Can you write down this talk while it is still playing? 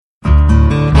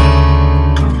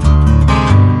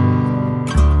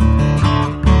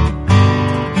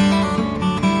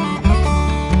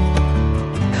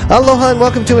Aloha and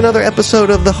welcome to another episode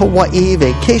of the Hawaii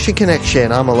Vacation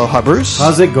Connection. I'm Aloha Bruce.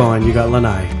 How's it going? You got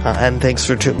Lanai. And thanks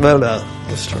for tuning in.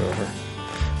 Let's start over.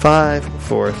 5,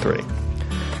 4, 3.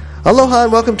 Aloha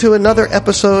and welcome to another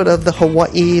episode of the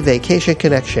Hawaii Vacation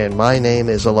Connection. My name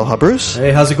is Aloha Bruce.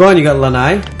 Hey, how's it going? You got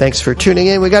Lanai. Thanks for tuning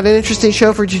in. We got an interesting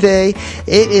show for today.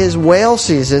 It is whale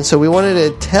season, so we wanted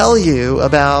to tell you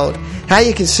about how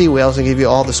you can see whales and give you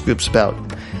all the scoops about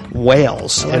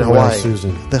whales in Hawaii. Whale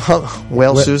Susan.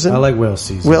 Whale Susan? I like whale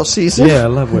season. Whale season? Yeah, I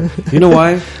love whale. You know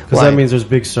why? Because Why? that means there's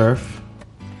big surf,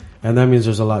 and that means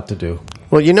there's a lot to do.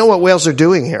 Well, you know what whales are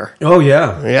doing here. Oh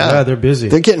yeah, Yeah. They're busy.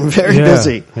 They're getting very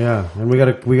busy. Yeah, and we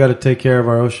gotta take care of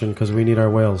our ocean because we need our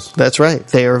whales. That's right.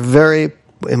 They are a very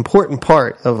important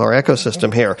part of our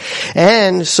ecosystem here.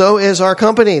 And so is our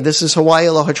company. This is Hawaii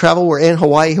Aloha Travel. We're in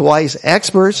Hawaii, Hawaii's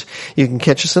experts. You can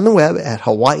catch us on the web at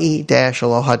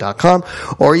hawaii-aloha.com,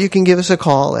 or you can give us a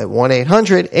call at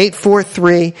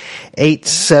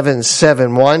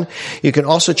 1-800-843-8771. You can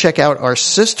also check out our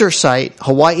sister site,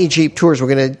 Hawaii Jeep Tours.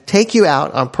 We're going to take you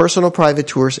out on personal private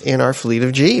tours in our fleet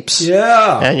of Jeeps.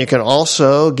 Yeah. And you can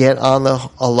also get on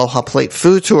the Aloha Plate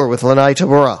Food Tour with Lanai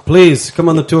Tabora. Please come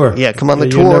on the tour. Yeah, come on the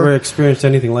tour. You've never experienced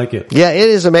anything like it. Yeah, it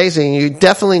is amazing. You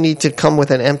definitely need to come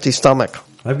with an empty stomach.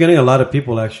 I'm getting a lot of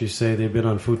people actually say they've been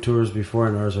on food tours before,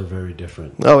 and ours are very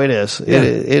different. Oh, it is. Yeah.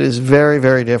 It is very,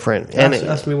 very different.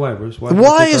 Ask me why, Bruce.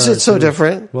 Why is it so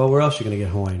different? Well, where else are you going to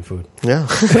get Hawaiian food? Yeah.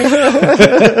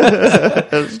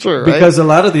 That's true, right? Because a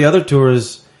lot of the other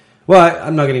tours, well,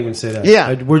 I'm not going to even say that.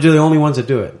 Yeah. We're the only ones that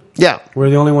do it. Yeah. We're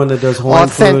the only one that does Hawaiian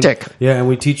Authentic. food. Yeah, and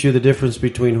we teach you the difference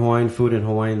between Hawaiian food and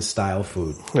Hawaiian style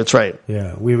food. That's right.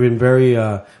 Yeah, we've been very,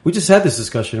 we just had this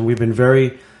discussion. We've been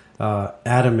very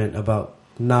adamant about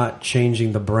not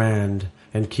changing the brand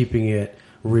and keeping it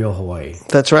real Hawaii.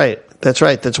 That's right. That's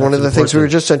right. That's one of the things we were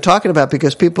just talking about,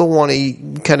 because people want to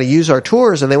kind of use our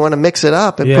tours and they want to mix it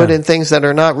up and put in things that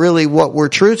are not really what we're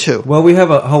true to. Well,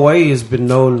 Hawaii has been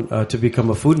known to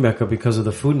become a food mecca because of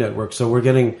the Food Network. So we're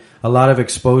getting a lot of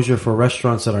exposure for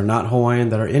restaurants that are not Hawaiian,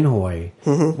 that are in Hawaii,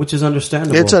 which is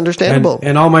understandable. It's understandable.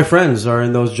 And all my friends are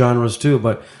in those genres too,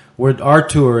 but our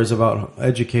tour is about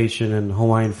education and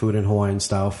Hawaiian food and Hawaiian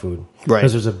style food. Right.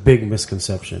 Because there's a big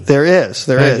misconception. There is.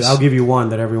 I'll give you one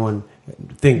that everyone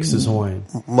thinks is Hawaiian.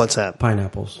 What's that?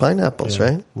 Pineapples. Pineapples,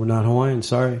 right? We're not Hawaiian,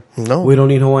 sorry. No. We don't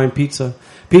eat Hawaiian pizza.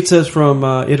 Pizza is from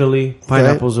Italy.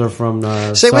 Pineapples are from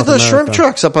Same with those America. shrimp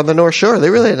trucks up on the North Shore. They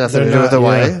really had nothing to do with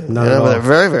Hawaii. Yeah, not at all. They're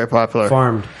very, very popular.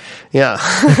 Farmed. Yeah. All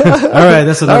right,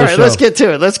 that's another All right, show. let's get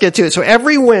to it. So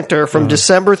every winter from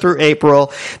December through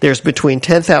April, there's between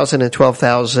 10,000 and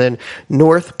 12,000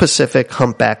 North Pacific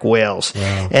humpback whales.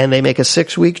 Wow. And they make a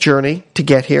 6-week journey to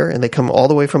get here, and they come all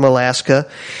the way from Alaska,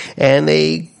 and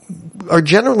they are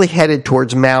generally headed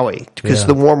towards Maui because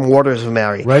the warm waters of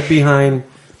Maui. Right behind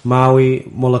Maui,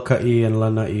 Molokai, and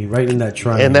Lanai, right in that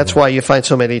triangle. And that's why you find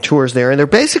so many tours there. And they're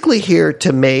basically here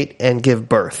to mate and give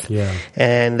birth. Yeah.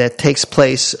 And that takes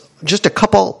place just a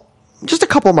couple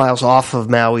miles off of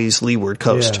Maui's leeward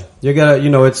coast. Yeah. You gotta,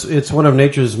 it's one of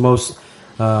nature's most,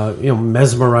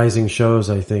 mesmerizing shows,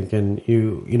 I think. And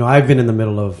I've been in the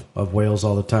middle of whales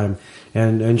all the time.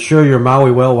 And sure, your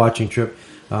Maui whale watching trip,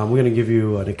 we're going to give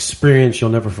you an experience you'll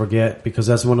never forget, because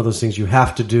that's one of those things you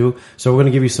have to do. So we're going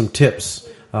to give you some tips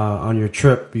on your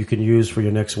trip you can use for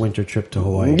your next winter trip to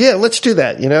Hawaii. Yeah, let's do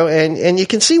that, and you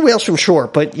can see whales from shore,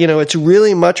 but, it's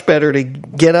really much better to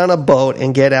get on a boat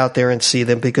and get out there and see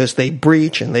them, because they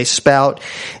breach and they spout.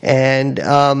 And,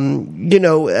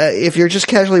 if you're just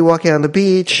casually walking on the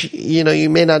beach, you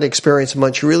may not experience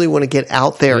much. You really want to get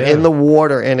out there in the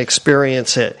water and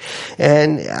experience it.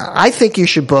 And I think you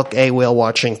should book a whale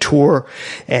watching tour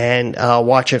and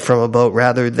watch it from a boat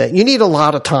rather than, you need a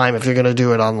lot of time if you're going to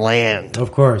do it on land.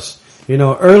 Of course.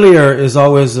 Earlier is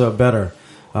always better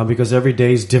because every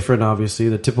day is different, obviously.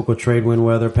 The typical trade wind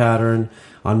weather pattern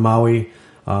on Maui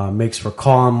makes for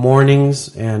calm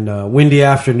mornings and windy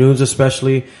afternoons,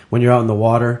 especially when you're out in the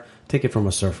water. Take it from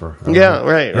a surfer. Yeah,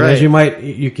 right. As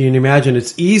you can imagine,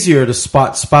 it's easier to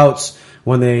spot spouts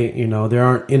when they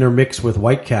aren't intermixed with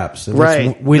whitecaps. And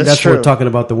right. That's what we're talking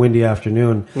about, the windy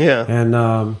afternoon. Yeah.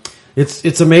 And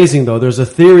it's amazing, though. There's a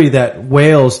theory that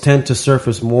whales tend to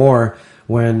surface more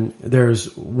when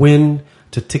there's wind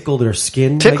to tickle their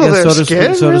skin, so to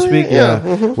speak. Yeah.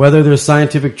 Mm-hmm. Whether there's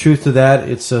scientific truth to that,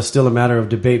 it's still a matter of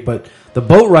debate. But the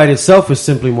boat ride itself is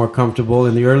simply more comfortable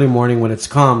in the early morning when it's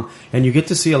calm, and you get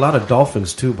to see a lot of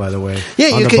dolphins too. By the way,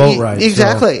 on the boat ride,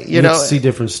 exactly. So you get to see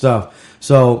different stuff.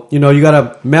 So you got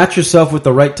to match yourself with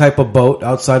the right type of boat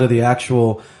outside of the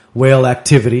actual whale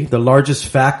activity. The largest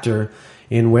factor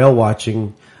in whale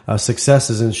watching success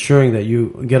is ensuring that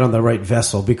you get on the right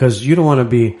vessel, because you don't want to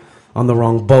be on the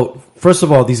wrong boat. First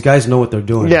of all, these guys know what they're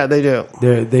doing. Yeah, they do.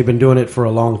 They've been doing it for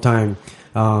a long time.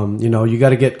 You got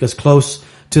to get as close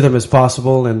to them as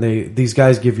possible, and these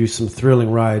guys give you some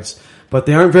thrilling rides. But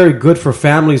they aren't very good for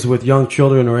families with young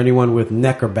children or anyone with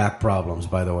neck or back problems,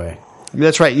 by the way.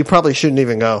 That's right. You probably shouldn't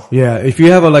even go. Yeah, if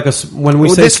you have when we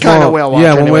say small, kind of whale watch,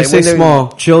 when we say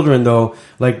small children, though,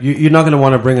 like you're not going to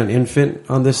want to bring an infant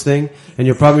on this thing, and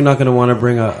you're probably not going to want to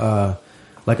bring a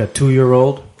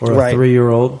 2-year-old or a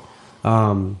 3-year-old.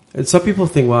 And some people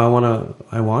think, well,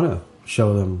 I want to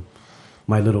show them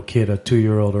my little kid, a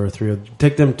 2-year-old or a 3-year-old.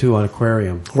 Take them to an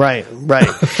aquarium. Right.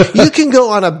 You can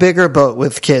go on a bigger boat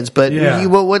with kids, but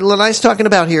what Lanai's talking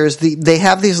about here is they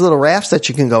have these little rafts that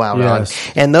you can go out on,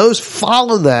 and those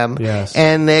follow them,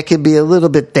 and they can be a little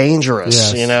bit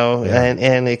dangerous,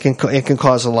 and it can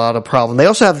cause a lot of problem. They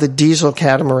also have the diesel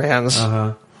catamarans.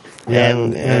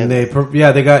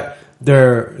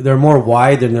 They're more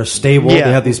wide and they're stable. They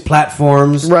have these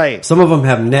platforms. Right. Some of them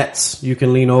have nets you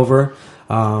can lean over.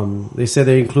 They say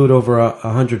they include over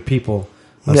 100 people.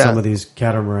 Some of these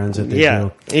catamarans that they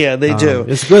do. Yeah, they do.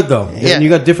 It's good though. Yeah. And you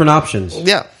got different options.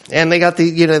 Yeah. And they got they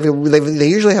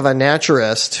usually have a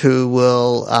naturist who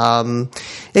will,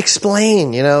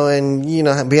 explain,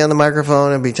 and, be on the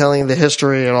microphone and be telling the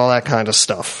history and all that kind of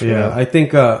stuff. Yeah. I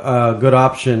think, a good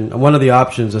option, one of the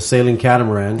options, a sailing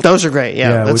catamaran. Those are great.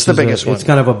 Yeah. That's the biggest one. It's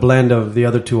kind of a blend of the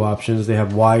other two options. They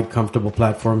have wide, comfortable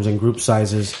platforms and group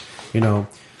sizes,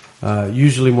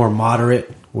 usually more moderate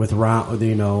with around,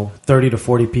 30 to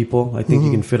 40 people. I think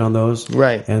you can fit on those.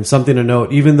 Right. And something to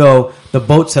note, even though the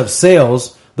boats have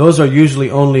sails, those are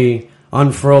usually only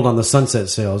unfurled on the sunset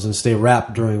sails and stay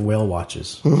wrapped during whale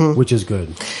watches, which is good.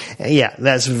 Yeah,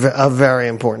 that's a very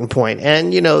important point.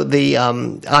 And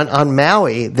on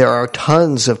Maui there are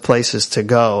tons of places to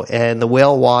go, and the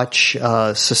Whale Watch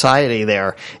Society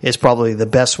there is probably the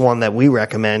best one that we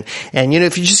recommend. And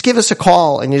if you just give us a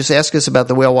call and you just ask us about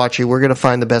the whale watching, we're going to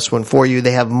find the best one for you.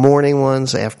 They have morning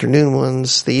ones, afternoon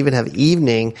ones. They even have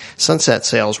evening sunset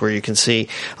sails where you can see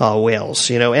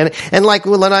whales. And like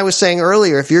Lanai was saying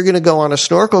earlier, if you're going to go on a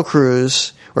snorkel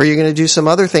cruise, or you're going to do some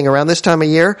other thing around this time of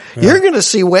year, you're going to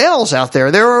see whales out there.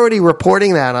 They're already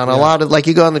reporting that on a lot of, like,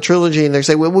 you go on the Trilogy and they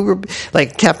say, well, we were,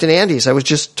 like Captain Andy's. I was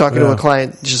just talking to a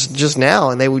client just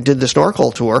now, and they did the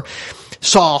snorkel tour.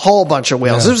 Saw a whole bunch of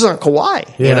whales. This was on Kauai.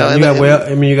 Yeah,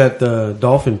 you got the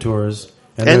dolphin tours.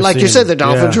 And like you said, the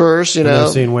dolphin tours, And they're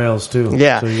seeing whales too.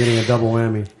 Yeah. So you're getting a double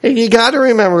whammy. And you got to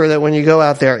remember that when you go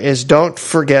out there is don't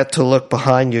forget to look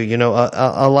behind you.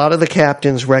 A lot of the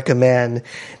captains recommend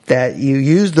that you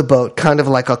use the boat kind of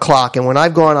like a clock. And when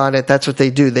I've gone on it, that's what they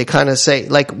do. They kind of say,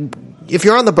 like, if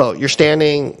you're on the boat, you're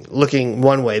standing looking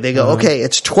one way. They go, okay,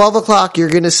 it's 12 o'clock. You're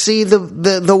going to see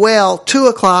the whale 2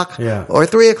 o'clock or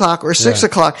 3 o'clock or 6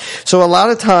 o'clock. So a lot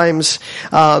of times,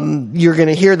 you're going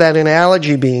to hear that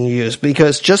analogy being used,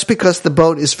 because just because the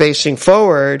boat is facing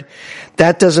forward,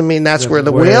 that doesn't mean that's where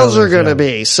the whales are going to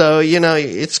be. So,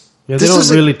 it's, they don't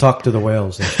really talk to the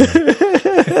whales.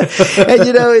 And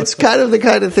it's kind of the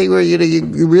kind of thing where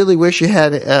you really wish you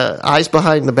had eyes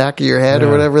behind the back of your head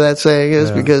or whatever that saying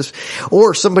is, because,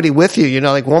 or somebody with you,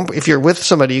 if you're with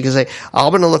somebody, you can say,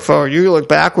 I'm going to look forward, you look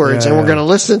backwards, and we're going to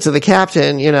listen to the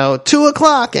captain, 2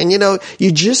 o'clock, and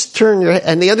you just turn your head.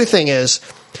 And the other thing is,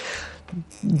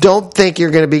 don't think you're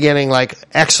going to be getting like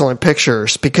excellent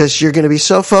pictures, because you're going to be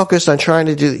so focused on trying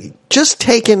to just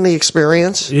take in the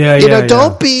experience.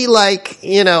 Don't be like,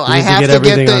 I have to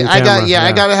get I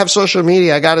got to have social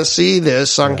media. I got to see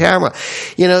this on camera.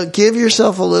 Give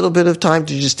yourself a little bit of time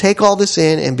to just take all this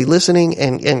in and be listening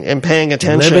and paying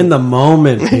attention. Live in the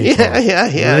moment. Live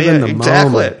in the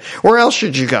exactly. Moment. Where else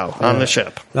should you go on the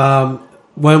ship?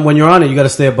 When you're on it, you got to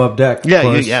stay above deck. Keep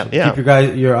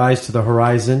your eyes to the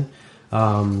horizon.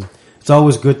 It's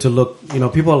always good to look,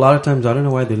 people a lot of times, I don't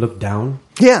know why they look down.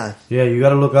 Yeah. Yeah, you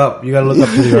gotta look up. You gotta look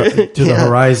up to the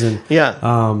horizon. Yeah.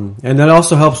 And that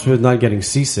also helps with not getting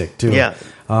seasick too. Yeah.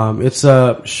 It's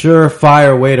a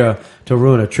surefire way to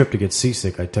ruin a trip to get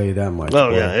seasick, I tell you that much.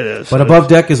 Oh, yeah, it is. But above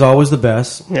deck is always the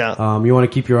best. Yeah. You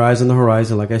want to keep your eyes on the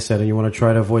horizon, like I said, and you want to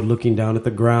try to avoid looking down at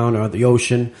the ground or the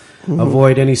ocean.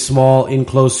 Avoid any small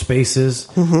enclosed spaces,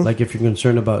 like if you're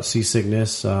concerned about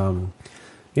seasickness.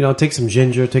 Take some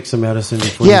ginger, take some medicine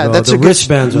before you go. That's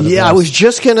wristbands are the best. I was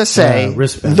just going to say,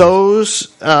 wristbands. Those,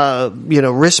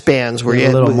 wristbands where you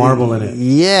have a little marble in it.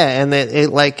 Yeah, and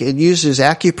it uses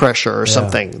acupressure or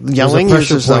something. Youngling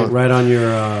uses a pressure point right on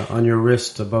your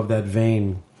wrist above that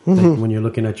vein when you're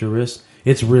looking at your wrist.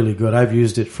 It's really good. I've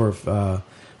used it for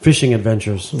fishing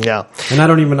adventures. Yeah. And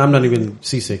I'm not even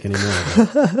seasick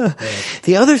anymore.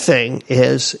 The other thing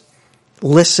is,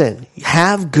 listen,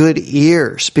 have good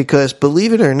ears, because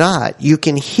believe it or not, you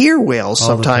can hear whales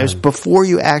sometimes before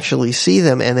you actually see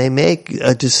them, and they make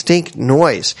a distinct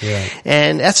noise. Yeah.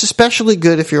 And that's especially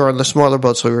good if you're on the smaller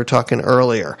boats we were talking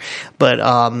earlier. But,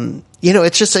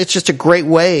 it's just a great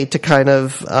way to kind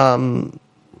of,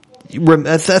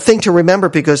 a thing to remember,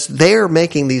 because they're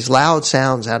making these loud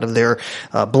sounds out of their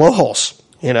blowholes.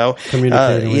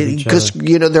 Communicating with each other. Because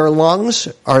their lungs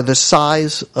are the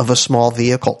size of a small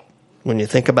vehicle. When you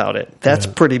think about it, that's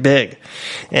pretty big,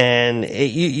 and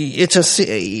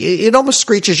it almost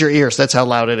screeches your ears. That's how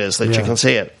loud it is that you can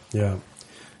see it. Yeah.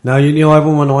 Now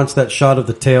everyone wants that shot of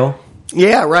the tail.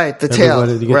 Yeah, right. The tail.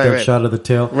 You get that shot of the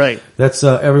tail. Right. That's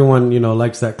everyone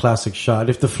likes that classic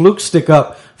shot. If the flukes stick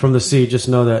up from the sea, just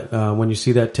know that when you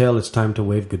see that tail, it's time to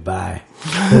wave goodbye.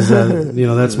 Because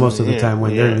that's most of the time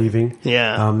when they're leaving.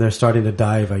 Yeah. They're starting to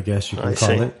dive, I guess you can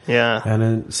call it. Yeah. And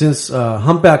then since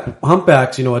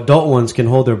humpbacks, adult ones can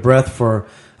hold their breath for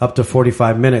up to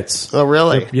 45 minutes. Oh,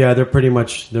 really? They're pretty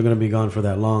much, they're going to be gone for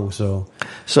that long. So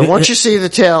once you see the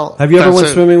tail. Have you ever went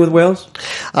swimming with whales?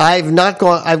 I'm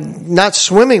not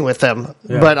swimming with them,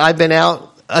 but I've been out.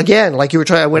 Again, like you were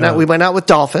trying, we went out with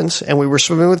dolphins, and we were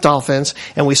swimming with dolphins,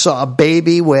 and we saw a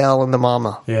baby whale and the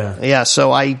mama. Yeah. Yeah,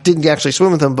 so I didn't actually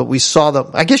swim with them, but we saw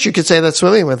them. I guess you could say that's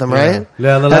swimming with them, right?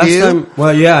 Yeah, the last time,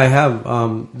 I have.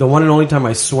 The one and only time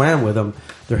I swam with them,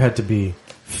 there had to be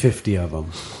 50 of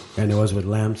them. And it was with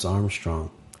Lance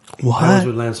Armstrong. What? I was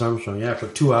with Lance Armstrong, for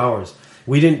 2 hours.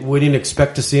 We didn't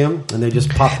expect to see them, and they just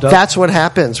popped up. That's what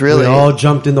happens, really. We all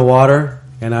jumped in the water.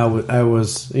 And I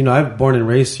was, I'm born and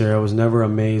raised here. I was never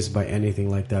amazed by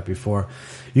anything like that before.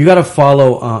 You got to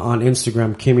follow on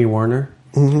Instagram Kimmy Warner.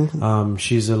 Mm-hmm.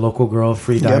 She's a local girl,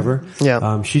 free diver.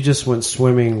 Yeah. She just went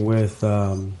swimming with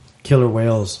killer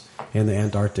whales in the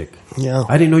Antarctic. Yeah.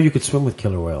 I didn't know you could swim with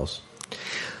killer whales.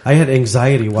 I had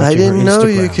anxiety watching her Instagram. I didn't know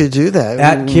you could do that.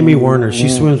 At Kimmy Warner. She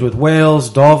swims with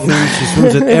whales, dolphins. She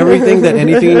swims with anything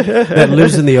that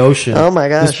lives in the ocean. Oh, my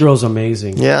gosh. This girl's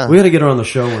amazing. Yeah. We got to get her on the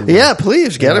show one day. Yeah,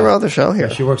 please. Get her on the show here.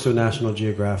 Yeah, she works with National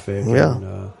Geographic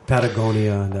and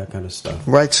Patagonia and that kind of stuff.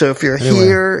 Right. So if you're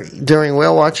here during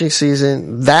whale watching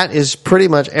season, that is pretty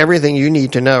much everything you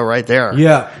need to know right there.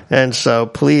 Yeah. And so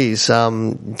please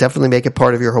definitely make it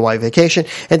part of your Hawaii vacation,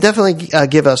 and definitely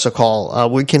give us a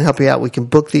call. We can help you out. We can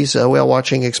book these whale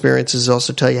watching experiences,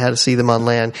 also tell you how to see them on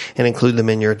land and include them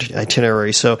in your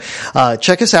itinerary. So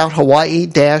check us out,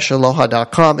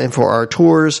 Hawaii-Aloha.com, and for our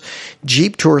tours,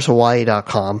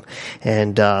 JeepToursHawaii.com.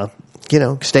 And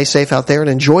stay safe out there and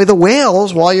enjoy the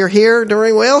whales while you're here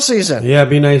during whale season. Yeah,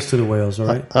 be nice to the whales, all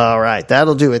right? All right,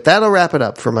 that'll do it. That'll wrap it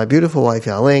up for my beautiful wife,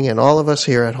 Yaling, and all of us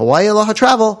here at Hawaii Aloha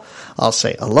Travel. I'll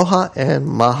say aloha and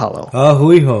mahalo.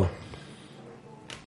 Ahuiho.